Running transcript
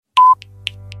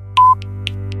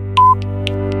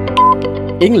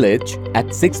English at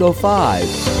 6:05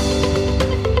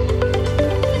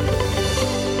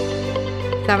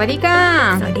 สวัสดีค่ะ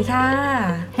สวัสดีค่ะ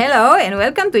Hello and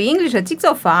welcome to English at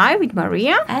 6:05 with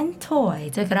Maria and Toy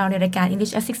เจอกับเราในรายการ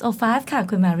English at 6:05 ค่ะ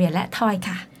คุณมาเรียและทอย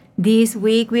ค่ะ This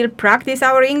week we'll practice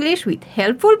our English with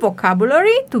helpful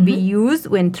vocabulary to be used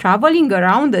when traveling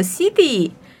around the city.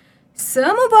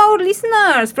 Some of our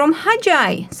listeners from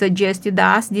Hajai suggested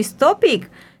us this topic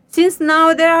since now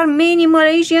there are many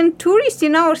Malaysian tourists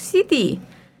in our city.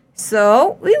 So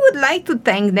we would like to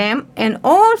thank them and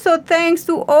also thanks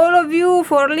to all of you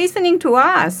for listening to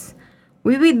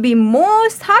us.We would be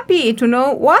most happy to know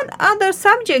what other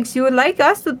subjects you would like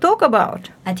us to talk about.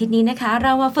 อาทิตย์นี้นะคะเร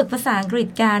ามาฝึกภาษาอังกฤษ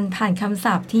กันผ่านคำ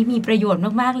ศัพท์ที่มีประโยชน์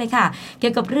มากๆเลยค่ะเกี่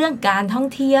ยวกับเรื่องการท่อง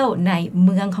เที่ยวในเ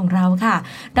มืองของเราค่ะ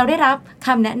เราได้รับค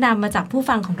ำแนะนำมาจากผู้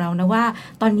ฟังของเรานะว่า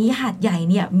ตอนนี้หาดใหญ่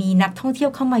เนี่ยมีนักท่องเที่ย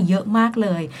วเข้ามาเยอะมากเล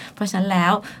ยเพราะฉะนั้นแล้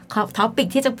วท็อปิก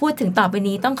ที่จะพูดถึงต่อไป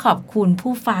นี้ต้องขอบคุณ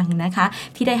ผู้ฟังนะคะ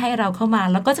ที่ได้ให้เราเข้ามา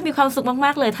แล้วก็จะมีความสุขม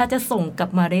ากๆเลยถ้าจะส่งกลับ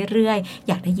มาเรื่อยๆอ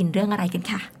ยากได้ยินเรื่องอะไรกัน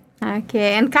ค่ะOkay,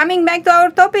 and coming back to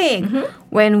our topic,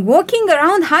 when walking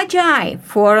around Hajai,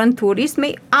 foreign tourists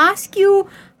may ask you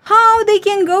how they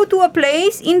can go to a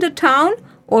place in the town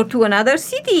or to another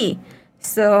city.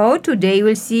 So today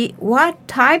we'll see what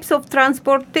types of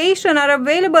transportation are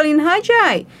available in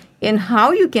Hajai and how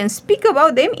you can speak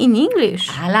about them in English.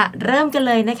 เอาล่ะเริ่มกัน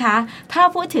เลยนะคะถ้า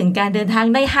พูดถึงการเดินทาง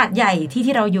ในหาดใหญ่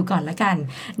ที่เราอยู่ก่อนละกัน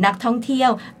นักท่องเที่ยว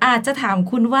อาจจะถาม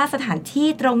คุณว่าสถานที่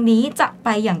ตรงนี้จะไป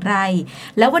อย่างไร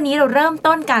แล้ววันนี้เราเริ่ม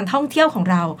ต้นการท่องเที่ยวของ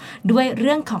เราด้วยเ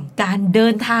รื่องของการเดิ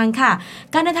นทางค่ะ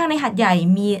การเดินทางในหาดใหญ่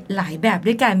มีหลายแบบ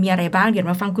ด้วยกันมีอะไรบ้างเดี๋ยว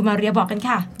มาฟังคุณมาเรียบอกกัน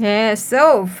ค่ะ Yes, so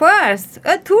first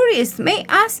a tourist may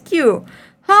ask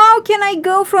you,How can I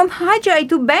go from Hajai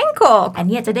to Bangkok? อัน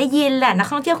นี้จะได้ยินแหละนัก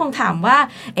ท่องเที่ยวคงถามว่า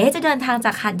จะเดินทางจ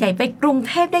ากหาดใหญ่ไปกรุงเ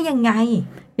ทพได้ยังไง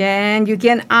And you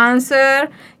can answer,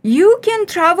 you can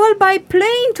travel by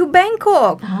plane to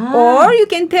Bangkok. Or you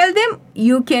can tell them,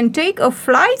 you can take a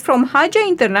flight from Hajai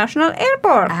International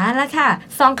Airport. ละค่ะ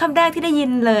สองคำแรกที่ได้ยิ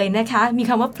นเลยนะคะมี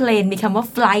คำว่า plane มีคำว่า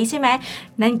flight ใช่ไหม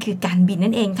นั่นคือการบิน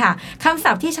นั่นเองค่ะคำ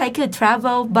ศัพท์ที่ใช้คือ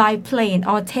travel by plane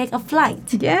or take a flight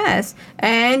Yes,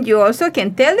 and you also can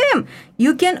tell them,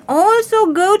 you can also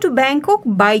go to Bangkok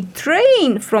by train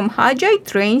from Hajai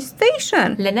train station.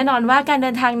 และแน่นอนว่าการเ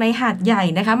ดินทางในหาดใหญ่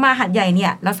นะคะมาหาดใหญ่เนี่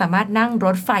ยเราสามารถนั่งร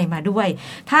ถไฟมาด้วย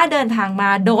ถ้าเดินทางมา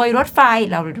โดยรถไฟ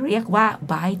เราเรียกว่า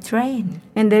by train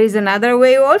And there is another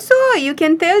way also. You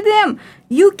can tell them,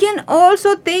 you can also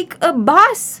take a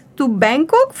bus to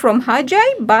Bangkok from Hajai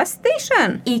bus station.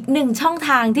 อีกหนึ่งช่องท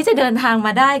างที่จะเดินทางม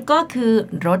าได้ก็คือ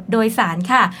รถโดยสาร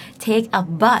ค่ะ take a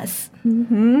bus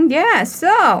Yeah,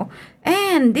 so,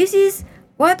 and this is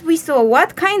what we saw. What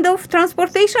kind of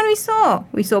transportation we saw?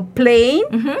 We saw plane,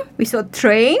 we saw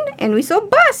train, and we saw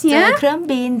bus, เจอ yeah? เครื่อง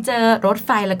บินเจอรถไฟ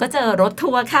แล้วก็เจอรถ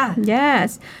ทัวร์ค่ะ Yes.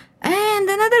 And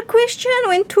another question,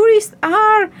 when tourists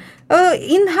are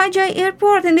in Hajai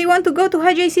airport and they want to go to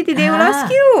Hajai city, they will ask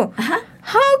you,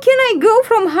 how can I go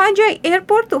from Hajai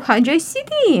airport to Hajai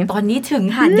city? ตอนนี้ถึง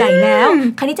หาดใหญ่แล้ว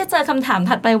คราวนี้จะเจอคำถาม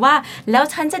ถัดไปว่าแล้ว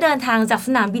ฉันจะเดินทางจากส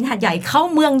นามบินหาดใหญ่เข้า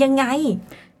เมืองยังไง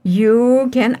You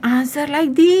can answer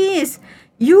like this.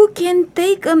 You can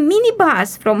take a minibus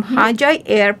from Hajai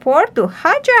airport to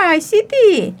Hajai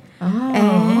city.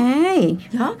 Hey.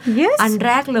 Yes. อันแ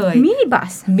รกเลย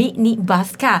minibus มินิบัส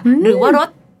ค่ะหรือว่ารถ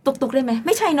ตุกๆได้ไหมไ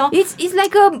ม่ใช่เนาะ It's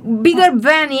like a bigger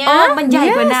van, yeah? มันใหญ่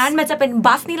กว่านั้นมันจะเป็น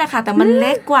บัสนี่แหละค่ะแต่มันเ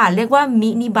ล็กกว่าเรียกว่ามิ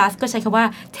นิบัสก็ใช้คำว่า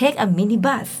take a mini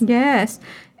bus Yes.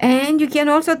 And you can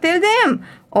also tell them,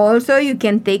 also you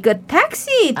can take a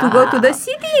taxi to go to the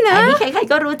city, อันนี้ นะ ใคร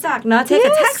ๆก็รู้จักเนาะ take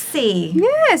a taxi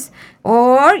Yes.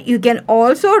 Or you can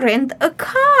also rent a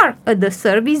car at the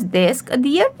service desk at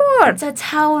the airport. จะเ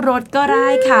ช่ารถก็ได้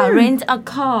ค่ะ rent a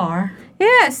car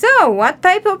Yeah, so what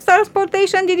type of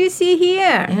transportation did you see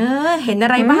here? เห็นอะ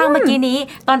ไรบ้างเมื่อกี้นี้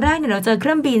ตอนแรกเนี่ยเราเจอเค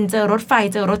รื่องบินเจอรถไฟ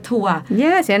เจอรถทัวร์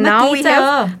Yes, and เมื่อ now กี้ we เจอ have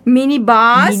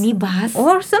minibus. มินิบัส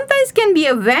Or sometimes can be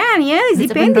a van, yes,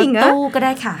 จะเป็นรถ depending. ตู้ก็ไ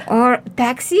ด้ค่ะ Or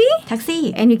taxi. แท็กซี่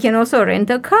And you can also rent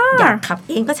a อยาก car. ขับ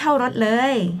เองก็เช่ารถเล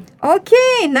ย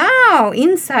Okay, now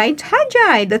inside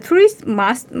Hajai, the tourist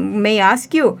may ask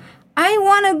you, I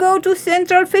want to go to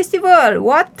Central Festival.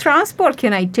 What transport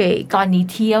can I take? ตอนนี้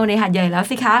เที่ยวในหาดใหญ่แล้ว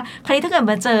สิคะคราวนี้ถ้าเกิด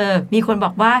มาเจอมีคนบ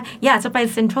อกว่าอยากจะไป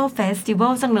Central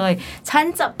Festival จังเลยฉัน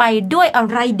จะไปด้วยอะ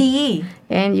ไรดี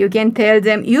And you can tell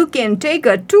them you can take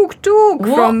a tuk-tuk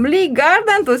from Lee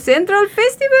Garden to Central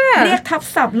Festival. เรียกทับ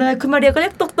ศัพท์เลยคุณมาเดียวก็เรี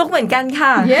ยกตุกๆเหมือนกันค่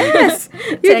ะ Yes.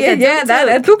 You can, yeah, that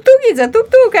a tuk-tuk is a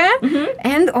tuk-tuk, huh?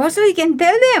 And also you can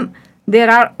tell them There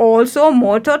are also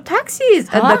motor taxis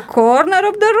at the corner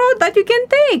of the road that you can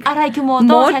take. อะไรคือ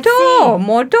motor taxi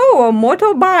moto or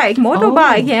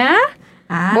motorbike, yeah.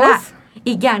 Both.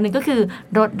 อีกอย่างหนึ่งก็คือ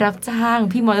รถรับจ้าง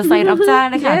พี่มอเตอร์ไซค์รับจ้าง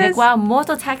นะคะเรียกว่า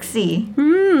motor taxi.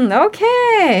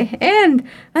 Okay. And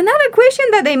another question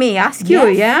that they may ask you,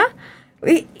 yeah?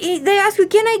 They ask you,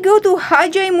 can I go to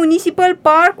Hajai Municipal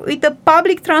Park with the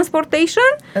public transportation?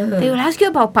 They will ask you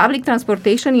about public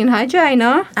transportation in Hajai,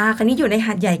 no? คราวนี้อยู่ในห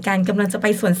าดใหญ่กันกำลังจะไป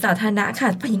สวนสาธารณะค่ะ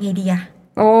ไปยังไงดีอะ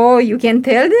Oh, you can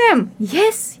tell them.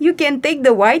 Yes, you can take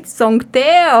the white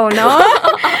Songteo, no?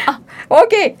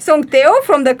 Okay, Songteo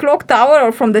from the clock tower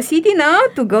or from the city now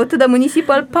to go to the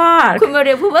municipal park. คุณมาเ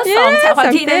รียนพูดว่า2แถวขอ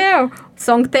ทีนึง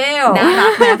Songteo น่ารั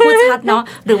กนะพูดชัดเนาะ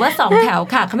หรือว่า2แถว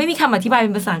ค่ะเขาไม่มีคำอธิบายเป็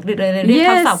นภาษาอังกฤษเลยเรียก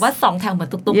คำศัพท์ว่า2แถวเหมือน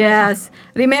ตุ๊กๆ Yes.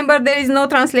 Remember there is no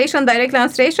direct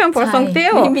translation for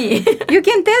Songteo. ไม่มี You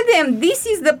can tell them this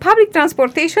is the public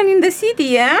transportation in the city,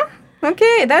 yeah?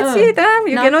 Okay, that's it.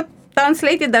 You cannot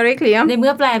translate it directly, yeah? ในเมื่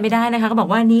อแปลไม่ได้นะคะก็บอก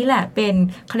ว่านี้แหละเป็น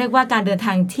เขาเรียกว่าการเดินท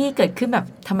างที่เกิดขึ้นแบบ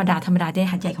ธรรมดาใน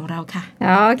หาดใหญ่ของเราค่ะ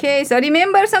Okay, so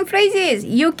remember some phrases.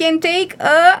 You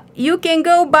can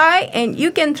go by and you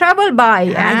can travel by.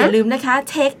 อย่าลืมนะคะ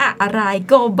take อะไร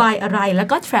go by อะไรแล้ว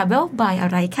ก็ travel by อะ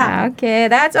ไรค่ะ Okay,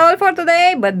 that's all for today.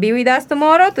 But be with us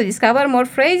tomorrow to discover more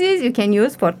phrases you can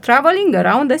use for traveling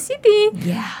around the city.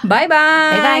 Yeah. Bye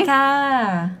bye. Bye bye ค่ะ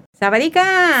Sawadika.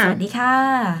 สวัสดีค่ะ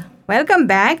Welcome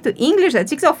back to English at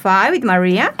 6:05 with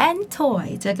Maria and Toy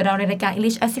เจอกับเราในรายการ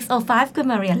English at 6:05 คุณ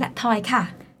Maria และ Toy ค่ะ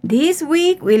This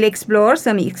week we'll explore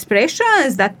some expressions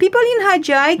that people in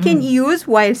Hajai can use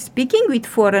while speaking with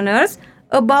foreigners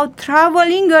about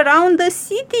traveling around the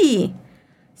city.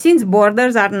 Since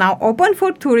borders are now open for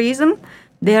tourism,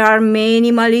 there are many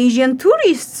Malaysian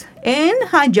tourists in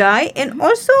Hajai and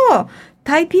also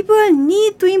Thai people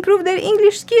need to improve their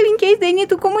English skill in case they need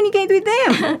to communicate with them.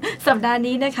 สัปดาห์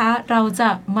นี้นะคะเราจะ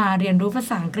มาเรียนรู้ภา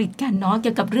ษาอังกฤษกันเนาะเ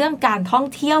กี่ยวกับเรื่องการท่อง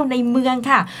เที่ยวในเมือง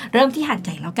ค่ะเริ่มที่หาดให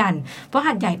ญ่แล้วกันเพราะห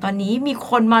าดใหญ่ตอนนี้มี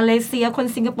คนมาเลเซียคน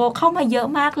สิงคโปร์เข้ามาเยอะ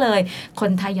มากเลยค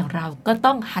นไทยอย่างเราก็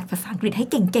ต้องหัดภาษาอังกฤษให้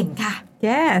เก่งๆค่ะ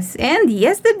Yes, and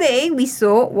yesterday we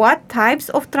saw what types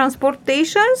of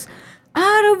transportations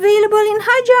are available in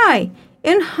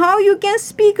Hajai.And how you can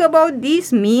speak about these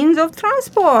means of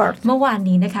transport. เมื่อวาน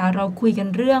นี้นะคะเราคุยกัน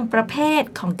เรื่องประเภท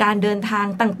ของการเดินทาง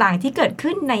ต่างๆที่เกิด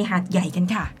ขึ้นในหาดใหญ่กัน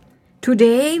ค่ะ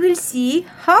Today we'll see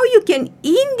how you can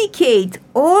indicate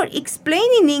or explain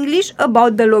in English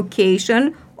about the location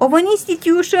of an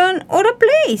institution or a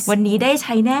place. วันนี้ได้ใ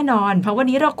ช้แน่นอนเพราะวัน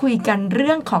นี้เราคุยกันเ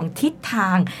รื่องของทิศทา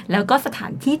งแล้วก็สถา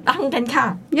นที่ตั้งกันค่ะ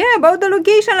Yeah, about the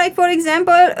location, like for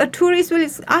example, a tourist will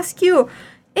ask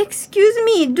you,Excuse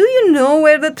me, do you know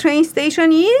where the train station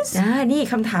is? นี่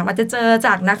คำถามอาจจะเจอจ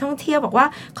ากนักท่องเที่ยวบอกว่า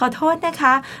ขอโทษนะค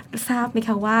ะทราบไหมค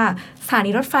ะว่าสถานี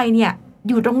รถไฟเนี่ย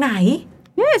อยู่ตรงไหน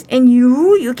Yes, and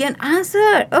you can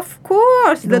answer, of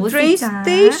course, the train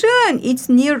station, it's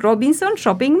near Robinson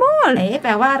Shopping Mall. แป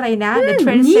ลว่าอะไรนะ The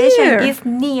train station is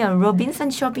near Robinson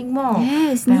Shopping Mall.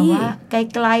 Yes, แปลว่าไ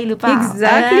กลๆหรือเปล่า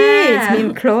Exactly, it's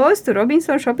been close to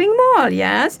Robinson Shopping Mall,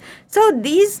 yes. So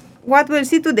these...What we'll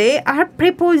see today are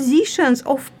prepositions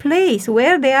of place,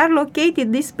 where they are located,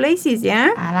 these places, yeah?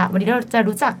 ล่ะวันนี้เราจะ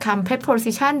รู้จักคำ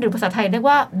preposition หรือภาษาไทยเรียก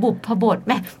ว่าบุพบทแ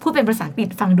ม่พูดเป็นภาษาอังกฤษ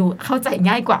ฟังดูเข้าใจ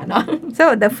ง่ายกว่าเนาะ So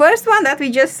the first one that we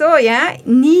just saw, yeah?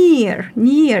 Near,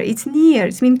 it's near.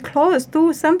 It's mean close to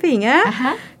something, yeah?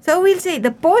 So we'll say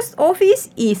the post office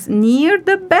is near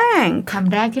the bank. ค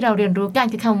ำแรกที่เราเรียนรู้กัน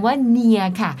คือคำว่า near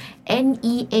ค่ะ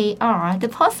N-E-A-R The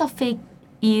post office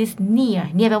is near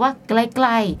แปลว่าใก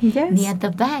ล้ๆ near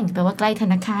the bank แปลว่าใกล้ธ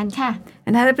นาคารค่ะ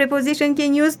Another preposition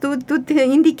can use to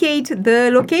indicate the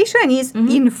location is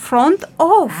in front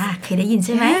of เคยได้ยินใ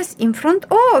ช่ไหม Yes, in front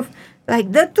of like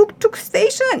the tuk-tuk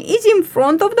station is in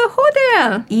front of the hotel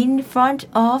in front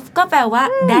of ก็แปลว่า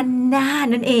ด้านหน้า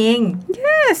นั่นเอง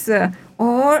Yes,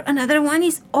 or another one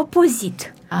is opposite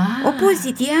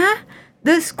Opposite,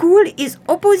 yeah?The school is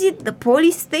opposite the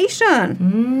police station.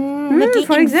 เมื่อกี้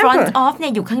in front of เนี่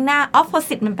ยอยู่ข้างหน้า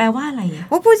opposite มันแปลว่าอะไรอ่ะ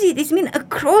Opposite is mean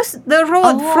across the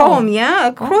road from, yeah?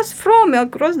 Across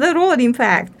the road, in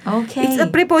fact. Okay. It's a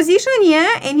preposition,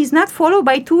 yeah? And it's not followed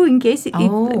by to in case it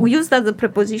used as a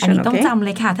preposition, อันนี้ต้อง okay? จำเล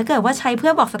ยค่ะ ถ้าเกิดว่าใช้เพื่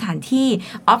อบอกสถานที่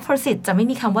opposite จะไม่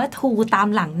มีคำว่า to ตาม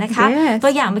หลังนะคะ Yes. ตั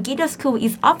วอย่างเมื่อกี้ the school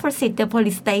is opposite the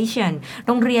police station โ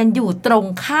รงเรียนอยู่ตรง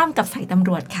ข้ามกับสถานีตำ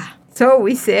รวจค่ะ So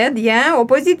we said, yeah,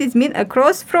 opposite is mean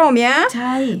across from, yeah? ใ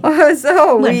ช่ So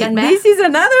this is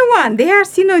another one. They are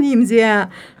synonyms, yeah.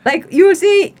 Like you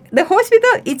see, the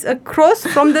hospital, it's across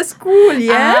from the school,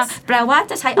 yes? แปลว่า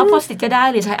จะใช้ opposite ก็ได้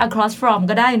หรือใช้ across from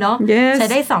ก็ได้เนาะ Yes. ใช้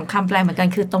ได้2คำแปลเหมือนกัน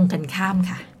คือตรงกันข้าม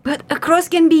ค่ะ But across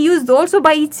can be used also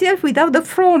by itself without the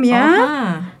from,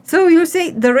 yeah? So you say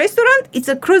the restaurant, it's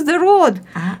across the road.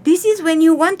 This is when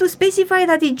you want to specify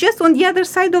that it's just on the other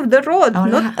side of the road,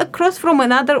 not across from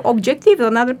another objective or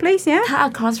another place, yeah? ถ้า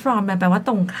across from แปลว่าต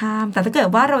รงข้ามแต่ถ้าเกิด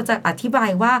ว่าเราจะอธิบาย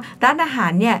ว่าร้านอาหา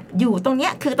รเนี่ยอยู่ตรงเนี้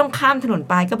ยคือต้องข้ามถนน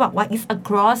ไปก็บอกว่า is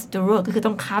across the road ก็คือ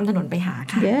ต้องข้ามถนนไปหา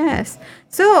ค่ะ Yes.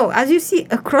 So as you see,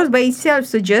 across by itself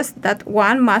suggests that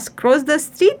one must cross the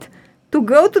street to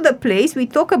go to the place we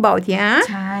talk about, yeah?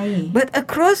 ใช่ But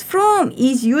across from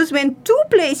is used when two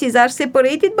places are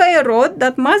separated by a road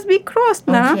that must be crossed, โ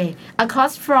อ นะ เค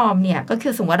across from เนี่ยก็คื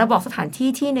อสมมติว่าเราบอกสถานที่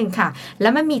ที่หนึ่งค่ะแล้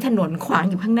วมันมีถนนขวาง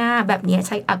อยู่ข้างหน้าแบบนี้ใ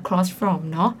ช้ across from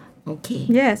เนาะโอเค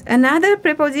Yes, another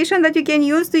preposition that you can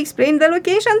use to explain the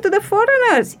location to the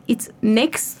foreigners, it's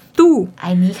next to. อั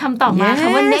นนี้คำตอบมาค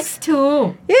ำว่า next to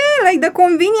Yeah, like the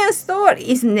convenience store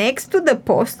is next to the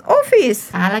post office.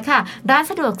 แล้วค่ะร้าน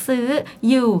สะดวกซื้อ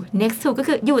อยู่ next to ก็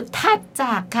คืออยู่ถัดจ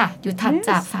ากค่ะอยู่ถัด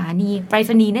จากสถานีไปร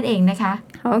ษณีย์นั่นเองนะคะ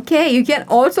Okay, you can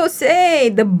also say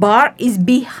the bar is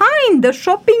behind the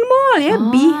shopping mall. Yeah,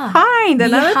 behind.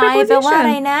 Another behind แปลว่าอะไ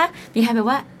ร preposition. นะ behind แปล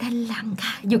ว่าด้านหลัง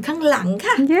ค่ะอยู่ข้างหลัง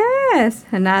ค่ะ Yes,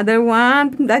 another one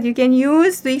that you can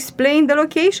use to explain the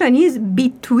location is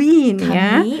between. คำ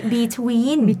Yeah, นี้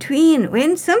between between.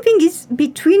 When something is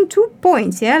between 2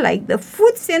 points. Yeah, like the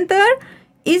food center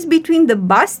is between the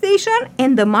bus station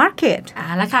and the market.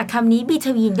 แล้วค่ะคำนี้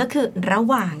between ก็คือระ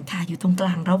หว่างค่ะอยู่ตรงกล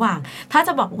างระหว่างถ้าจ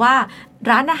ะบอกว่า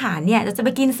ร้านอาหารเนี่ยจะไป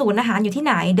กินศูนย์อาหารอยู่ที่ไ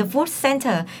หน the food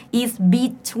center is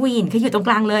between คืออยู่ตรงก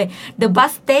ลางเลย the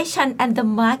bus station and the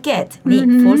market นี่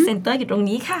food center อยู่ตรง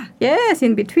นี้ค่ะ Yes,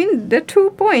 in between the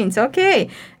 2 points. Okay.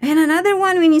 And another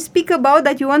one, when you speak about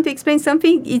that you want to explain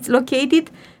something, it's located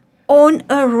on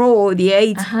a road.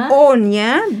 Yeah, it's on.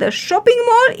 Yeah, the shopping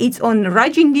mall, it's on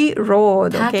Rajindi Road.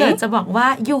 ถ้าเกิด Okay. จะบอกว่า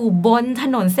อยู่บนถ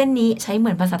นนเส้นนี้ใช้เหมื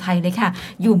อนภาษาไทยเลยค่ะ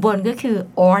อยู่บนก็คือ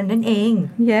on นั่นเอง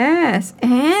Yes,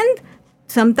 and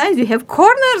sometimes you have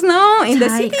corners now in the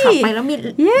ใช่ city. ขับไปแล้วมี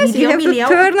Yes, มี you have มี to เลี้ยว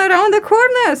turn around the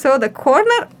corner. So the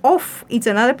corner of, it's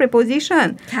another preposition.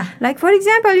 ค่ะ Like for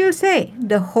example, you'll say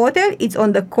the hotel is on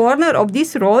the corner of this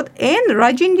road and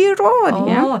Rajindi Road. โอ้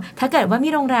Yeah. ถ้าเกิดว่ามี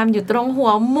โรงแรมอยู่ตรงหั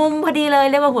วมุมพอดีเลย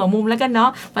เรียกว่าหัวมุมแล้วกันเนา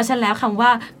ะเพราะฉะนั้นแล้วคำว่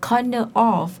า corner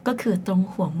of ก็คือตรง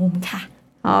หัวมุมค่ะ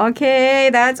Okay,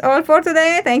 that's all for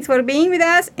today. Thanks for being with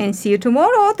us and see you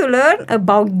tomorrow to learn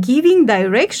about giving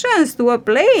directions to a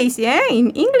place, yeah, in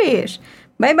English.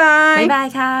 Bye บ๊าย bye. บาย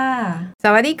ค่ะ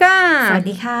Sawadika. สวัส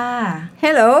ดีค่ะ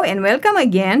Hello and welcome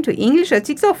again to English at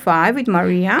 605 with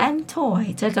Maria. and Toy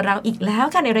เจอกับเราอีกแล้ว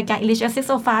ค่ะในรายการ English at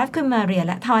 605 คุณมาเรีย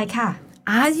และทอยค่ะ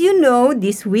As you know,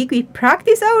 this week we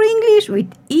practice our English with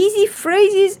easy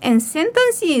phrases and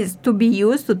sentences to be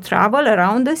used to travel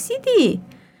around the city.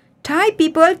 Thai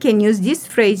people can use these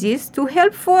phrases to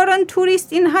help foreign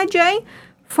tourists in Hajai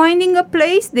finding a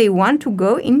place they want to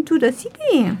go into the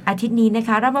city. อาทิตย์นี้นะค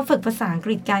ะเรามาฝึกภาษาอังก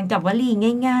ฤษกันกับวลี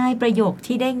ง่ายๆประโยค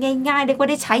ที่ได้ง่ายๆเรียกว่า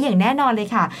ได้ใช้อย่างแน่นอนเลย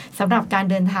ค่ะสำหรับการ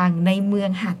เดินทางในเมือง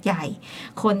หาดใหญ่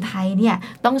คนไทยเนี่ย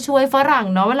ต้องช่วยฝรั่ง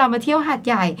เนาะเวลามาเที่ยวหาด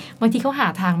ใหญ่บางทีเขาหา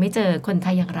ทางไม่เจอคนไท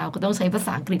ยอย่างเราก็ต้องใช้ภาษ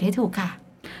าอังกฤษให้ถูกค่ะ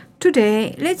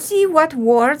Today, let's see what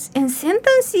words and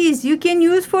sentences you can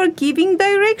use for giving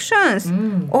directions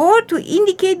or to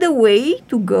indicate the way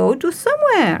to go to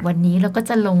somewhere. วันนี้เราก็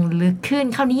จะลงลึกขึ้น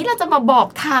คราวนี้เราจะมาบอก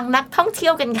ทางนักท่องเที่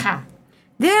ยวกันค่ะ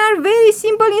There are very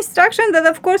simple instructions that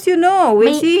of course you know. ไ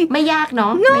ม่ We see. ไม่ยากเนา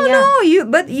ะ No, ไม่ยาก no,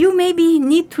 but you maybe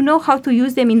need to know how to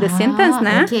use them in the sentence, โอ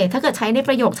นะ เคถ้าเกิดใช้ในป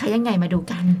ระโยคใช้ยังไงมาดู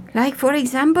กัน Like for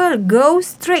example, go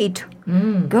straight.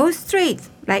 Go straight.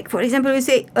 Like for example, we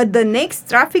say at the next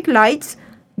traffic lights,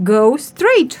 go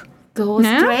straight. go น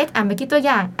ะ straight เมื่อกี้ตัวอ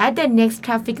ย่าง at the next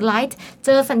traffic light เจ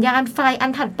อสัญญาณไฟอั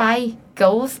นถัดไป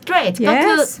go straight ก็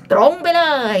คือ ตรงไปเล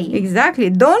ย Exactly.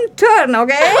 Don't turn,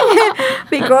 okay?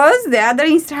 Because the other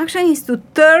instruction is to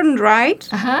turn right,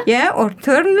 yeah, or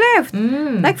turn left.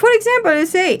 Like for example, you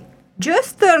say, just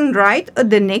turn right at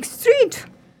the next street.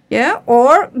 Yeah,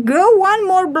 or go one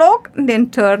more block, then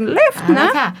turn left, นะ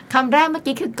ค่ะคำแรกเมื่อ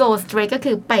กี้คือ go straight ก็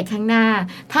คือไปข้างหน้า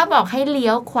ถ้าบอกให้เลี้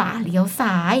ยวขวาเลี้ยว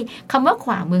ซ้ายคำว่าข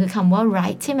วามือคือคำว่า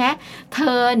right ใช่ไหม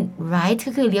turn right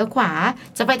ก็คือเลี้ยวขวา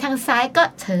จะไปทางซ้ายก็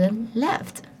turn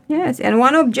left Yes, and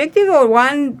one objective or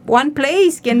one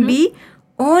place can be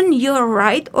on your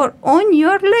right or on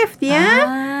your left, yeah?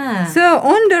 So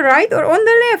on the right or on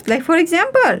the left. Like for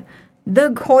example, the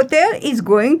hotel is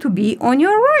going to be on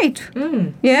your right.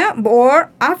 Yeah, or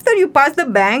after you pass the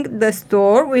bank, the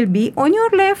store will be on your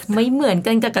left. ไม่เหมือน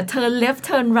กันกับ turn left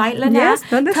turn right แล้วนะ Yes,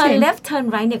 not the turn same. left turn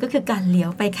right เนี่ยก็คือการเลี้ยว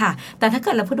ไปค่ะ แต่ถ้าเ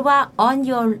กิดเราพูดว่า on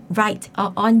your right or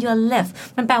on your left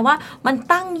มันแปลว่ามัน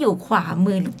ตั้งอยู่ขวา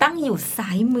มือหรือตั้งอยู่ซ้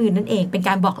ายมือนั่นเองเป็นก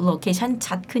ารบอก location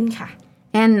ชัดขึ้นค่ะ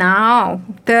And now,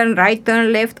 turn right,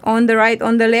 turn left, on the right,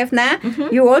 on the left. Now,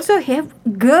 you also have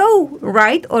go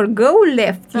right or go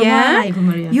left. Yeah.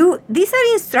 These are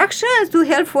instructions to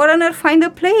help foreigner find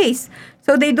a place.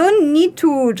 So they don't need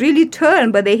to really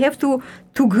turn, but they have to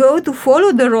go to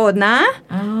follow the road. Nah?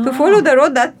 To follow the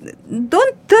road that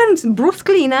don't turn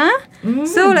brusquely. Nah?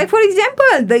 So, like for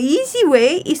example, the easy way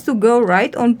is to go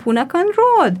right on Punakan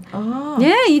Road.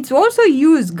 Yeah, it's also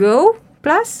use go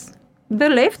plus the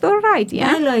left or right ไ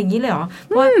ด้เลยอย่างนี้เลยเหรอเ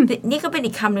พราะนี่ก็เป็น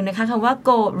อีกคำหนึ่งนะคะคำว่า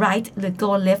go right หรือ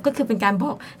go left ก็คือเป็นการบ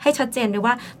อกให้ชัดเจนด้วย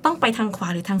ว่าต้องไปทางขวา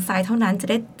หรือทางซ้ายเท่านั้นจ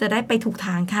ะได้ไปถูกท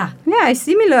างค่ะ Yeah,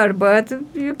 similar, but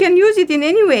you can use it in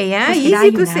any way. Yeah, easy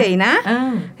to say, nah?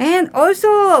 And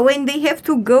also when they have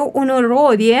to go on a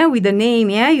road, yeah, with the name,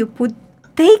 yeah, you put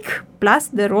take plus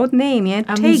the road name, yeah,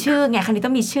 มีชื่อไงคราวนี้ต้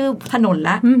องมีชื่อถนน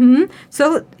ละ So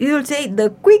you'll say the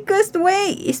quickest way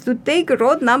is to take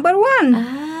road number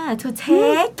 1. to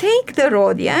take the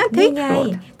road, yeah, take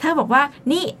road. ถ้าบอกว่า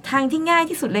นี่ทางที่ง่าย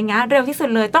ที่สุดเลยนะเร็วที่สุด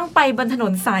เลยต้องไปบนถน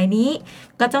นสายนี้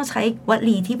ก็ต้องใช้ว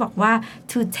ลีที่บอกว่า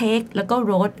to take แล้วก็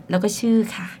road แล้วก็ชื่อ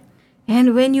ค่ะ And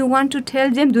when you want to tell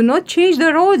them do not change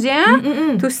the roads, yeah,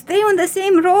 to stay on the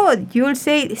same road, you'll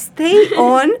say stay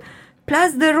on plus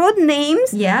the road names,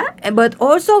 yeah, but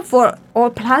also or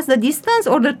plus the distance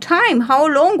or the time, how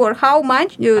long or how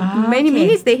much, many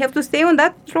minutes they have to stay on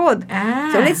that road.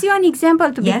 So let's see one example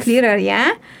to be clearer,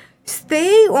 yeah.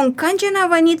 Stay on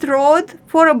Kanchanavanit Road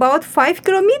for about 5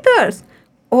 kilometers.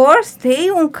 Or stay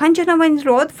on Kanchanavanit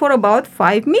Road for about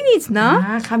 5 minutes นะ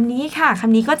คำนี้ค่ะค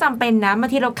ำนี้ก็จำเป็นนะบาง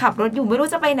ทีเราขับรถอยู่ไม่รู้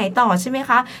จะไปไหนต่อใช่ไหม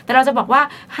คะแต่เราจะบอกว่า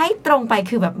ให้ตรงไป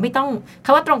คือแบบไม่ต้องค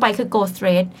ำว่าตรงไปคือ go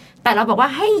straight แต่เราบอกว่า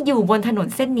ให้อยู่บนถนน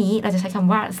เส้นนี้เราจะใช้ค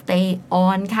ำว่า stay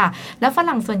on ค่ะแล้วฝ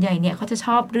รั่งส่วนใหญ่เนี่ยเขาจะช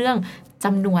อบเรื่องจ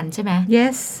ำนวนใช่ไหไหม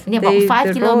Yes เนี่ยบอก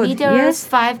5 kilometers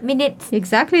 5 minutes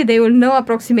Exactly they will know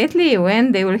approximately when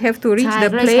they will have to reach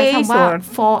the place or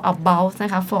for about นะ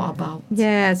คะ for about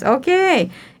Yes okay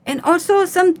And also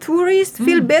some tourists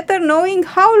feel better knowing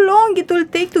how long it will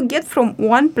take to get from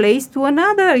one place to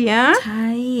another, yeah? ใช่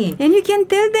And you can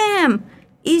tell them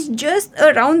it's just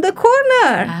around the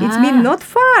corner. It's mean not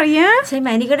far, yeah? ใช่ไหม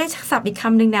นี่ก็ได้ศัพท์อีกค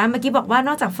ำหนึ่งนะเมื่อกี้บอกว่าน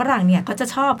อกจากฝรั่งเนี่ยเขาจะ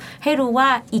ชอบให้รู้ว่า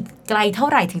อีกไกลเท่า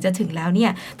ไหร่ถึงจะถึงแล้วเนี่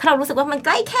ยถ้าเรารู้สึกว่ามันใก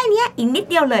ล้แค่นี้อีกนิด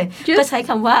เดียวเลยก็ใช้ค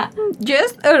ำว่า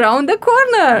just around the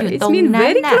corner. It's mean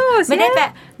very close. ไม่ได้แบ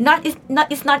บ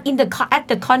it's not in the at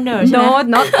the corner ใช่ไหม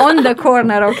not on the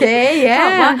corner, okay? Yeah. บ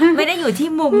อกว่าไม่ได้อยู่ที่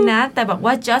มุมนะแต่บอก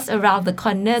ว่า just around the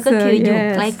corner ก็คืออยู่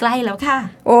ใกล้ๆแล้วค่ะ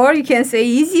Or you can say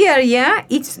easier, yeah?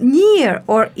 It's near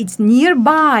or it's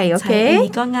nearby, okay? ใช่อัน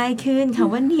นี้ก็ง่ายขึ้นค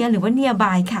ำว่า near หรือว่า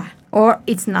nearby ค่ะ Or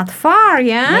it's not far,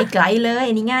 yeah? ไม่ไกลเลย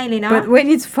อันนี้ง่ายเลยเนาะ But when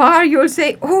it's far, you'll say,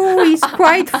 oh, it's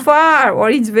quite far or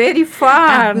it's very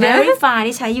far. Very far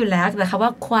นี่ใช้อยู่แล้วแต่คำว่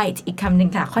า quite อีกคำหนึ่ง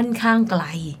ค่ะค่อนข้างไกล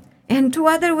And two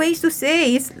other ways to say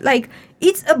it's like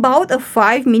it's about a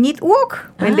 5-minute walk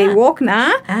when they walk,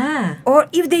 nah? Or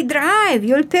if they drive,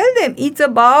 you'll tell them it's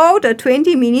about a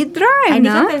 20-minute drive, อัน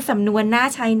นี้ก็เป็นสำนวนน่า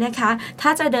ใช้นะคะถ้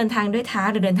าจะเดินทางด้วยเท้า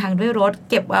หรือเดินทางด้วยรถ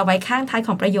เก็บเอาไว้ข้างท้ายข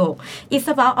องประโยค It's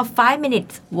about a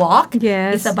 5-minute walk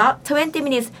Yes It's about 20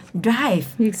 minutes drive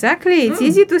Exactly It's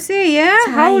easy to say yeah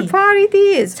how far it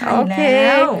is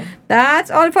Okay That's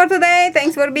all for today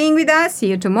Thanks for being with us See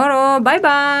you tomorrow Bye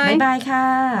bye บ๊ายบายค่ะ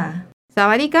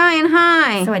Sawadika and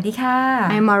hi สวัสดีค่ะ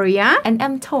I'm Maria and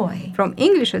I'm Toy from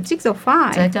English at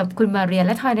 605 เจอกับคุณมาเรียแ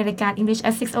ละทอยในรายการ English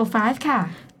at 605 ค่ะ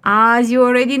As you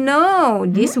already know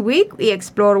this week we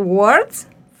explore words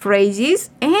phrases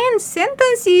and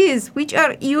sentences which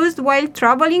are used while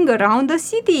traveling around the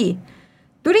city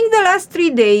During the last 3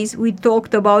 days we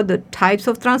talked about the types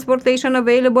of transportation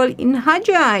available in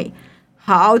Hajjai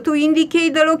how to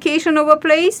indicate the location of a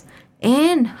place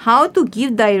and how to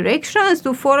give directions to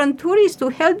foreign tourists to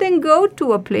help them go to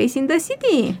a place in the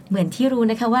city เหมือนที่รู้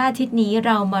นะคะว่าอาทิตย์นี้เ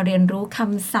รามาเรียนรู้ค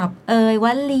ำศัพท์ว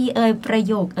ลีประ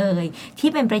โยคที่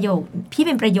เป็นประโ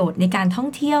ยชน์ในการท่อง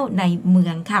เที่ยวในเมื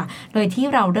องค่ะโดยที่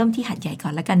เราเริ่มที่หัดใหญ่ก่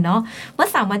อนแล้วกันเนาะเมื่อ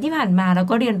3 วันที่ผ่านมาเรา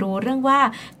ก็เรียนรู้เรื่องว่า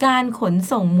การขน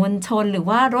ส่งมวลชนหรือ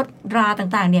ว่ารถรา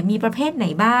ต่างๆเนี่ยมีประเภทไหน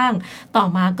บ้างต่อ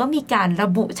มาก็มีการระ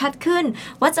บุชัดขึ้น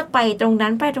ว่าจะไปตรงนั้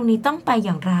นไปตรงนี้ต้องไปอ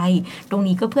ย่างไรตรง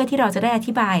นี้ก็เพื่อที่เราจะได้อ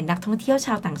ธิบายนักท่องเที่ยวช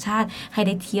าวต่างชาติให้ไ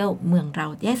ด้เที่ยวเมืองเรา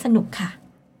ได้สนุกค่ะ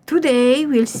Today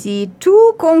we'll see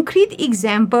 2 concrete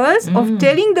examples of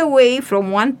telling the way from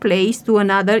one place to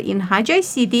another in Hajjai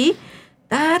city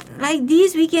that like this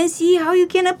we can see how you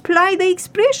can apply the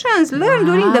expressions learned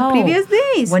during the previous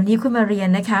days วันนี้คุณมาเรียน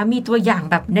นะคะมีตัวอย่าง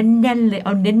แบบแน่นๆเลยเอ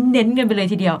าเน้นๆกันไปเลย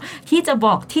ทีเดียวที่จะบ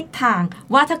อกทิศทาง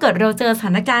ว่าถ้าเกิดเราเจอสถ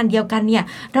านการณ์เดียวกันเนี่ย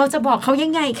เราจะบอกเขายั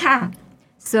งไงค่ะ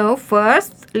So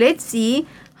first let's see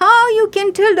how you can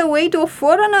tell the way to a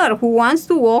foreigner who wants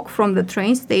to walk from the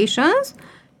train stations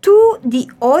to the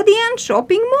Odeon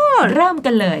shopping mall. เริ่ม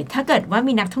กันเลย ถ้าเกิดว่า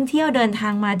มีนักท่องเที่ยวเดินทา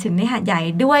งมาถึงในหาดใหญ่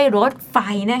ด้วยรถไฟ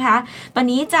นะคะ ตอน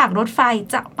นี้จากรถไฟ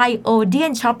จะไป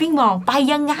Odeon Shopping Mall ไป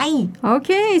ยังไง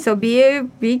Okay, so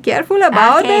be careful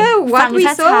about what we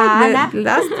saw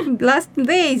the last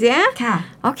days, yeah? ค่ะ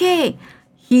Okay,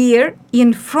 here in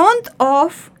front of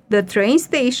the train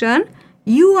station,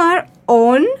 you are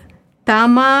on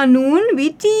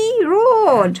Tamanunviti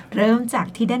Road. เริ่มจาก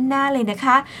ที่ด้านหน้าเลยนะค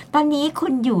ะ ตอนนี้คุ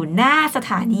ณอยู่หน้าส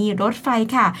ถานีรถไฟ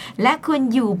ค่ะ และคุณ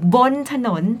อยู่บนถน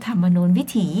นธรรมนูญวิ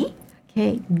ถี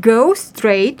Okay, go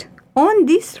straight on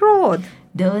this road.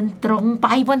 เดินตรงไป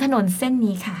บนถนนเส้น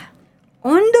นี้ค่ะ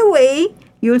On the way,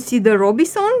 you'll see the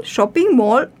Robinson Shopping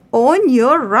Mall on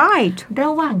your right. ร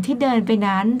ะหว่างที่เดินไป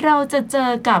นั้นเราจะเจ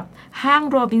อกับห้าง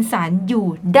โรบินสันอยู่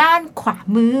ด้านขวา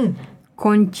มือ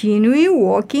Continue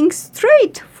walking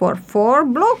straight for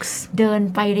 4 blocks. เดิน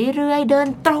ไปเรื่อยๆ เดิน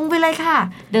ตรงไปเลยค่ะ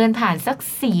เดินผ่านสัก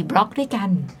4บล็อกด้วยกัน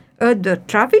At the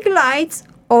traffic lights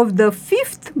of the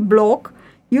 5th block,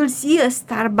 you'll see a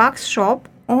Starbucks shop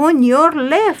on your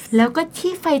left. แล้วก็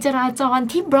ที่ไฟจราจร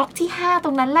ที่บล็อกที่5ต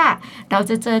รงนั้นล่ะ เรา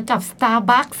จะเจอกับ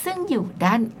Starbucks ซึ่งอยู่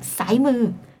ด้านซ้ายมือ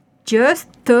Just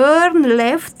turn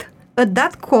left at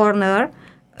that corner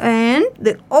and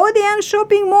the Odeon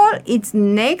shopping mall is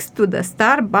next to the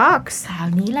Starbucks. คราว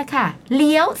นี้แหละค่ะ เ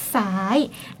ลี้ยวซ้าย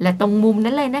และตรงมุม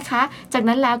นั้นเลยนะคะ จาก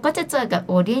นั้นแล้วก็จะเจอกับ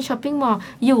Odeon Shopping Mall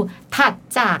อยู่ถัด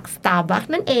จาก Starbucks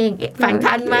นั่นเองฟัง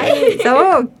ทันไหม So,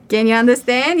 can you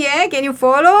understand? Yeah? Can you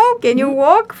follow? Can you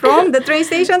walk from the train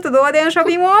station to the Odeon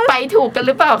shopping mall? ไปถูกกันห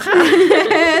รือเปล่าคะ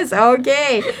Yes,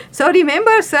 okay. So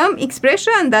remember some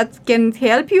expression that can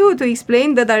help you to explain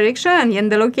the direction and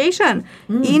the location.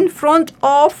 In front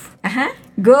of, อ่ะฮะ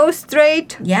go straight,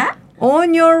 yeah on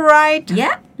your right,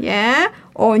 yeah yeah,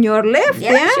 on your left,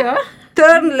 yeah yeah, sure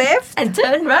turn left, and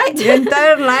turn right and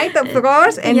turn right, of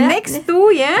course, and Yeah. next to,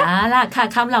 yeah. ล่ะค่ะ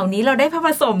คำเหล่านี้เราได้ผ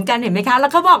สมกันเห็นไหมคะ แล้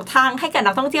วก็บอกทางให้กับ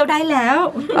นักท่องเที่ยวได้แล้ว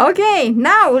Okay,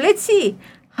 now let's see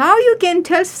how you can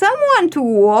tell someone to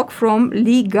walk from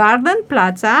Lee Garden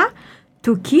Plaza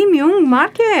to Kim Young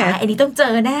Market. อันนี้ต้องเจ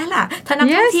อแน่ล่ะ ถ้านัก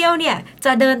ท่องเที่ยวเนี่ยจ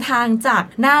ะเดินทางจาก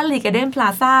หน้าลีการ์เด้นพลา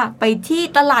ซ่าไปที่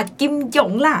ตลาดกิมหย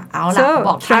งล่ะ เอาล่ะ บ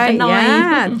อกทางกันหน่อย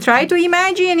try to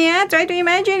imagine, yeah, try to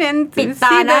imagine and ปิดต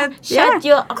า see นะ that. shut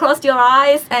your close your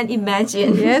eyes and imagine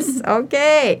Yes,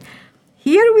 okay.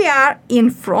 Here we are in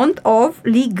front of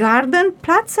Lee Garden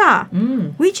Plaza,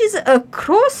 which is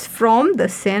across from the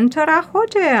Centra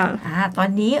Hotel. ตอน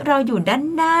นี้เราอยู่ด้าน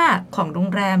หน้าของโรง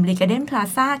แรมลีการ์เด้นพลา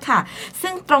ซ่าค่ะ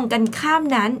ซึ่งตรงกันข้าม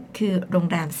นั้นคือโรง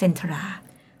แรมเซ็นทรา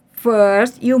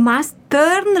First, you must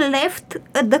turn left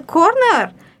at the corner,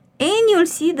 and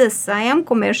you'll see the Siam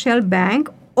Commercial Bank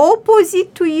opposite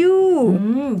to you.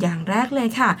 อย่างแรกเลย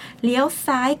ค่ะ เลี้ยว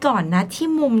ซ้ายก่อนนะที่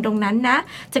มุมตรงนั้นนะ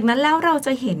จากนั้นแล้วเราจ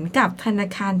ะเห็นกับธนา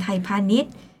คารไทยพาณิช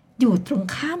ย์อยู่ตรง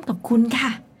ข้ามกับคุณค่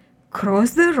ะ Cross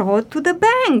the road to the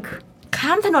bank. ข้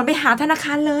ามถนนไปหาธนาค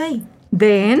ารเลย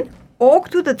Then, walk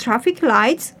to the traffic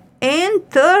lights and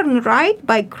turn right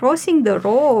by crossing the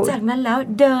road. จากนั้นแล้ว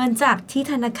เดินจากที่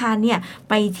ธนาคารเนี่ย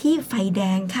ไปที่ไฟแด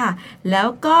งค่ะ แล้ว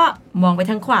ก็มองไป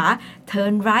ทางขวา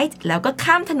turn right แล้วก็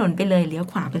ข้ามถนนไปเลยเลี้ยว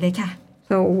ขวาไปเลยค่ะ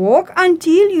So walk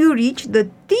until you reach the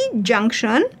T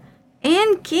junction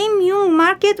and Kim Young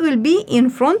Market will be in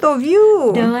front of you.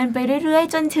 เดินไปเรื่อย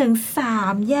ๆจนถึง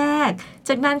3แยก จ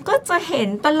ากนั้นก็จะเห็น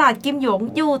ตลาดกิมหยง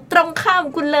อยู่ตรงข้าม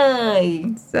คุณเลย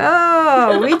So,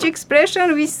 which expression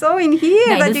we saw in here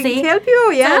ไหน that ดูสิ help you,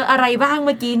 เจอ yeah? อะไรบ้างเ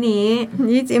มื่อกี้นี้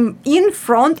It's in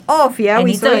front of, yeah? อัน We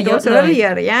นี้เจ saw อ it เยอะ also เลย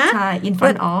earlier, yeah? ใช่ in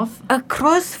front of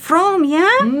Across from,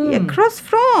 yeah? Across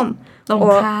from. ตรง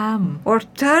ข้าม Or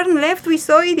turn left, we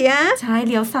saw it, yeah? ใช่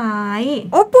เลี้ยวซ้าย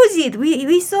Opposite,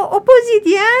 we saw opposite,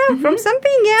 yeah? From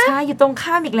something, yeah? ใช่อยู่ตรง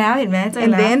ข้ามอีกแล้วเห็นไหมเจอ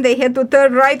And แล้ว then they had to turn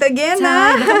right again, ใช่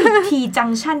huh? แล้วก็มี T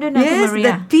junction ด้วยนะคุณ Yes, มาเรีย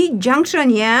the T junction,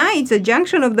 yeah? It's a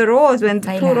junction of the roads when ใ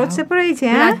ช่ two แล้ว roads separate,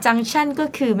 เวลา yeah? junction ก็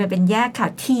คือมันเป็นแยกค่ะ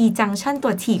T junction ตั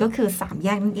ว T ก็คือ3แย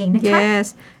กนั่นเองนะคะ Yes.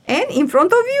 And in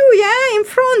front of you, yeah? In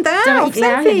front, เจอ of อีกแ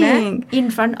ล้วเห็นไหม something. in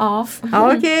front of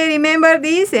Okay, remember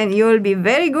this and you'll be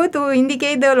very good to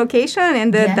indicate the location and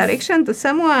the Yes. direction to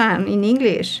someone in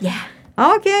English. yeah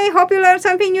Okay, hope you learned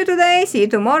something new today. See you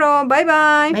tomorrow.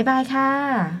 Bye-bye. บ๊ายบายค่ะ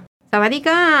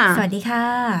Sawadika. สวัสดีค่ะ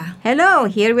Hello,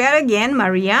 here we are again,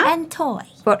 Maria, and Toy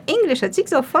for English at เจอ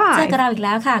กับ 6:05. เราอีกแ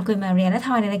ล้วค่ะ คุณมาเรียและท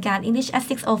อยในรายการ English at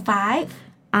 6:05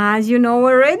 As you know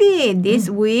already, this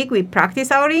week we practice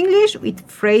our English with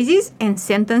phrases and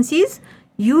sentences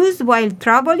used while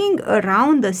traveling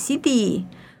around the city.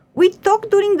 We talked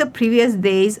during the previous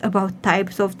days about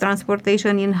types of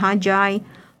transportation in Hajjai,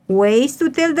 ways to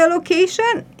tell the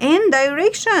location and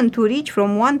direction to reach from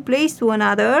one place to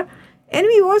another. And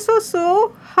we also saw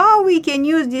how we can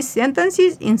use these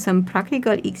sentences in some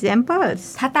practical examples.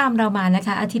 ถ้าตามเรามานะค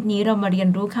ะอาทิตย์นี้เรามาเรียน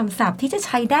รู้คำศัพท์ที่จะใ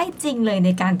ช้ได้จริงเลยใน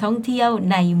การท่องเที่ยว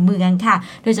ในเมืองค่ะ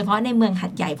โดยเฉพาะในเมืองหั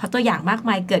ดใหญ่เพราะตัวอย่างมากม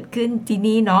ายเกิดขึ้นที่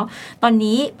นี่เนาะตอน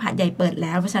นี้หัดใหญ่เปิดแ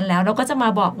ล้วเพราะฉะนั้นแล้วเราก็จะมา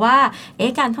บอกว่า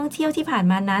การท่องเที่ยวที่ผ่าน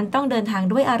มานั้นต้องเดินทาง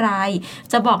ด้วยอะไร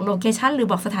จะบอกโลเคชั่นหรือ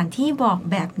บอกสถานที่บอก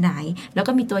แบบไหนแล้ว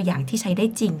ก็มีตัวอย่างที่ใช้ได้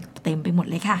จริงเต็มไปหมด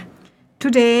เลยค่ะ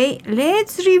Today,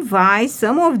 let's revise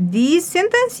some of these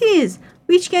sentences,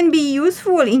 which can be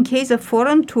useful in case a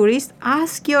foreign tourist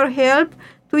asks your help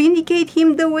to indicate him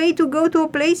the way to go to a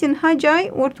place in Hajai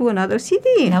or to another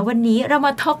city. แล้ววันนี้เราม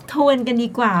าทบทวนกันดี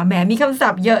กว่าแหมมีคำศั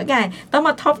พท์เยอะไงต้องม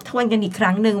าทบทวนกันอีกค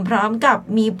รั้งหนึ่งพร้อมกับ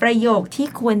มีประโยคที่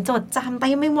ควรจดจำไป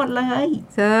ไม่หมดเลย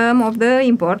Some of the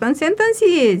important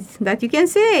sentences that you can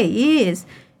say is,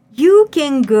 you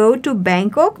can go to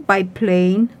Bangkok by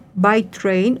plane.by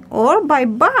train or by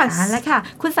bus แล้วค่ะ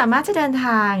คุณสามารถจะเดินท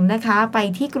างนะคะไป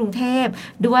ที่กรุงเทพ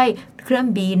ด้วยเครื่อง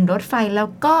บินรถไฟแล้ว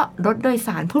ก็รถโดยส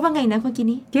ารพูดว่าไงนะเมื่อกี้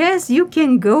นี้ Yes you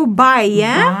can go by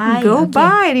go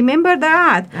by remember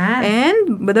that and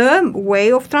the way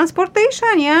of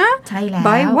transportation ใช่แล้ว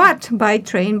by what by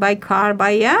train by car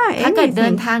by ถ้าเกิดเดิ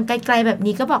นทางไกลๆแบบ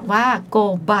นี้ก็บอกว่า go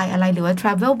by อะไรหรือว่า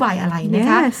travel by อะไรนะ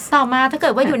คะต่อมาถ้าเกิ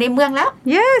ดว่าอยู่ในเมืองแล้ว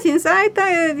Yes inside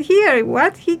here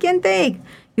what he can take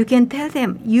You can tell them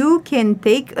you can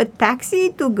take a taxi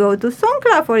to go to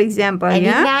Songkhla, for example. อัน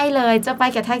นี้ง่ายเลยจะไป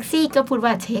กับแท็กซี่ก็พูดว่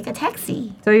า take a taxi.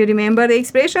 So you remember the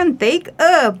expression take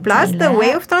a plus the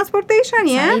way of transportation,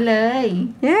 ใช่เลย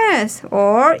Yes.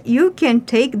 Or you can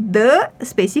take the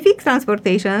specific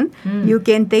transportation. You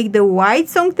can take the white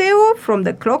Songteo from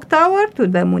the clock tower to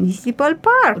the municipal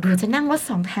park. หรือจะนั่งรถ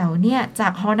2แถวเนี่ยจา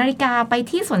กหอนาฬิกาไป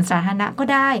ที่สวนสาธารณะก็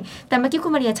ได้แต่เมื่อกี้คุ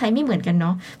ณมาเรียใช้ไม่เหมือนกันเน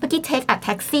าะเมื่อกี้ take a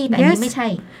taxi แต่อันนี้ไม่ใช่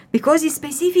Because it's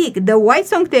specific, the white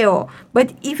Songteo. But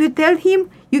if you tell him,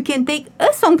 you can take a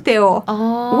Songteo.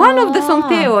 One of the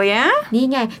Songteo, นี่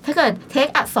ไงถ้าเกิด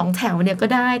take 2แถวเนี่ยก็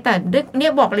ได้แต่เนี่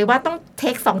ยบอกเลยว่าต้อง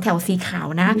take 2แถวสีขาว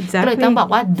นะก็เลยต้องบอก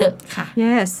ว่า the ค่ะ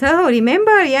Yes, so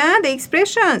remember, the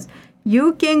expressions. You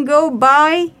can go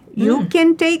by, you can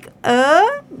take a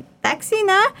taxi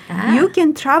นะ you can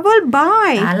travel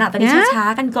by ล่ะตอนนี้ช้า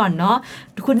ๆกันก่อนเนาะ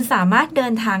คุณสามารถเดิ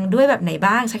นทางด้วยแบบไหน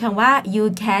บ้างใช้คำว่า you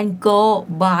can go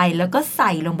by แล้วก็ใ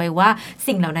ส่ลงไปว่า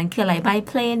สิ่งเหล่านั้นคืออะไร by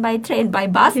plane by train by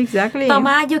bus Exactly ต่อม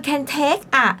า you can take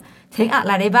อะไ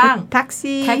รได้บ้าง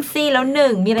taxi แล้ว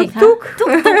1มีอะไรคะตุ๊ก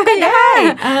ก็ได้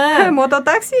motor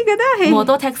taxi ก็ได้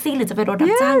motor taxi หรือจะเป็นรถรั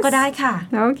บจ้างก็ได้ค่ะ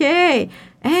Okay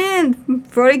and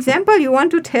for example you want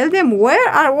to tell them where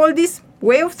are all these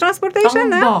way of transportation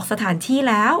ต้องบอกสถานที่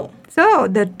แล้ว So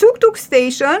the tuk-tuk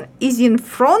station is in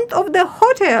front of the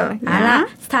hotel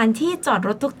สถานที่จอดร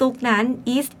ถตุกๆนั้น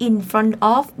is in front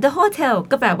of the hotel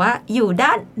ก็แปลว่าอยู่ด้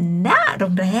านหน้าโร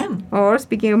งแรม Or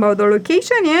speaking about the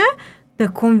location the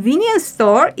convenience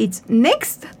store is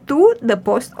next to the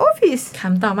post office ค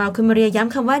ำต่อมาคุณมาเรียย้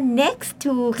ำคำว่า next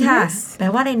to ค่ะ แปล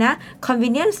ว่าอะไรนะ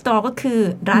convenience store ก็คือ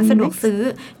ร้านสะดวกซื้อ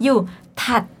อยู่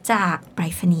ถัดจากไปร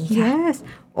ษณีย์ค่ะ Yes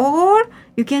Or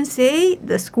you can say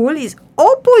the school is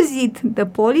opposite the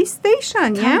police station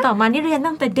คำต่อมานี่เรียน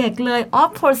ตั้งแต่เด็กเลย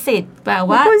opposite แปล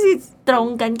ว่าตรง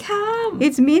กันข้าม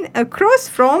It means across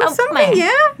from something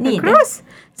across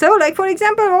So like for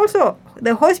example also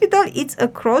the hospital is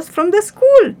across from the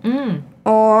school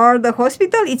or the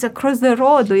hospital is across the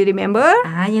road do you remember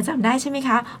ยังจำได้ใช่ไหมค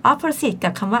ะ opposite กั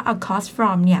บคำว่า across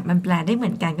from เนี่ยมันแปลได้เหมื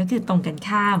อนกันก็คือตรงกัน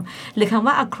ข้ามหรือคำ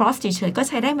ว่า across เฉยๆก็ใ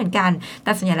ช้ได้เหมือนกันแ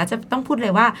ต่ส่วนใหญ่แล้วจะต้องพูดเล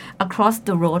ยว่า across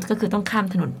the road ก็คือต้องข้าม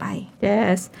ถนนไป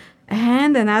Yes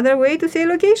And another way to say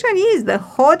location is the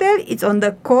hotel is on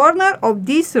the corner of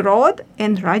this road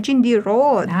and Rajindi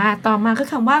Road ต่อมาคือ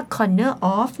คำว่า corner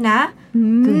of นะ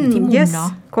คือที่มุมเนาะ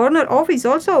corner of is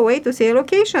also a way to say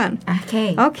location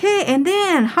Okay and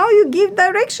then how you give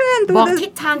direction to บอกทิ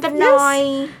ศทางกันหน่อย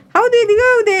How did you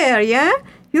go there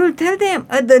You'll tell them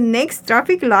at the next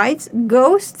traffic lights go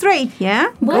straight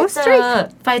Go straight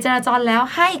ไฟจราจรแล้ว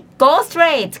ให้ go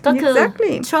straight ก็คือ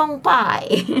ตรงไป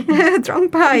ตรง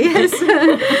ไป yes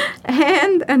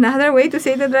And another way to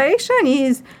say the direction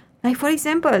is Like for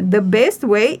example, the best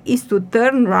way is to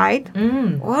turn right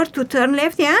or to turn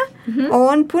left,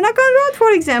 on Punakan Road,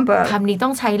 for example. คำนี้ต้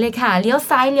องใช้เลยค่ะเลี้ยว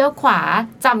ซ้ายเลี้ยวขวา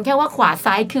จำแค่ว่าขวา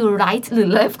ซ้ายคือ right หรือ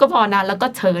left ก็พอนะแล้วก็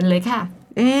turn เลยค่ะ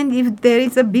And if there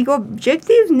is a big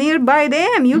objective nearby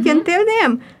them, you can tell them.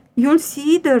 You'll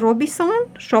see the Robinson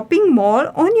shopping mall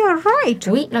on your right.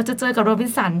 เราจะเจอกับโรบิน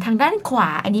สันทางด้านขวา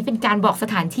อันนี้เป็นการบอกส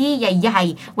ถานที่ใหญ่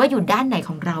ๆว่าอยู่ด้านไหน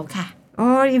ของเราค่ะ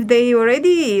Or if they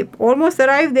already almost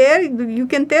arrived there, you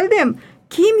can tell them,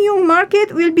 Kim Yong Market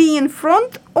will be in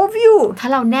front of you ถ้า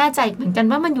เราแน่ใจเหมือนกัน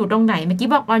ว่ามันอยู่ตรงไหนเมื่อกี้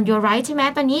บอก on your right ใช่ไหม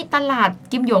ตอนนี้ตลาด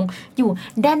กิมยงอยู่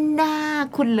ด้านหน้า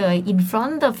คุณเลย in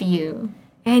front of you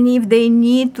and if they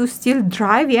need to still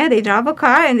drive they drive a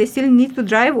car and they still need to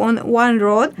drive on one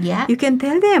road you can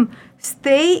tell them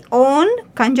stay on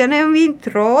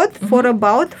Kanchanaburi Road for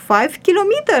about 5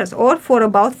 kilometers or for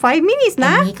about 5 minutes น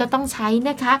ะอันนี้ก็ต้องใช้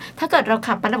นะคะถ้าเกิดเรา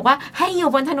ขับไปแล้วบอกว่าให้อยู่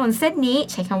บนถนนเส้นนี้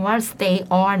ใช้คำว่า stay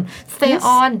on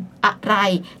อะไร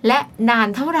และนาน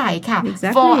เท่าไหร่ค่ะ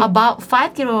for about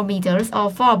 5 kilometers or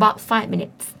for about 5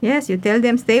 minutes yes you tell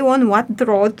them stay on what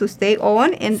road to stay on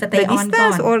and the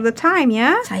distance or the time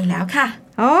ใช่แล้วค่ะ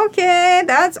Okay,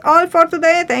 that's all for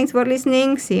today. Thanks for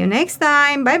listening. See you next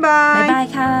time. Bye bye. Bye bye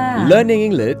ค่ะ Learning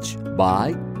English by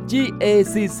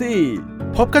GACC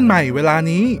พบกันใหม่เวลา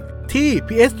นี้ที่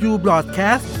PSU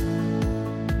Broadcast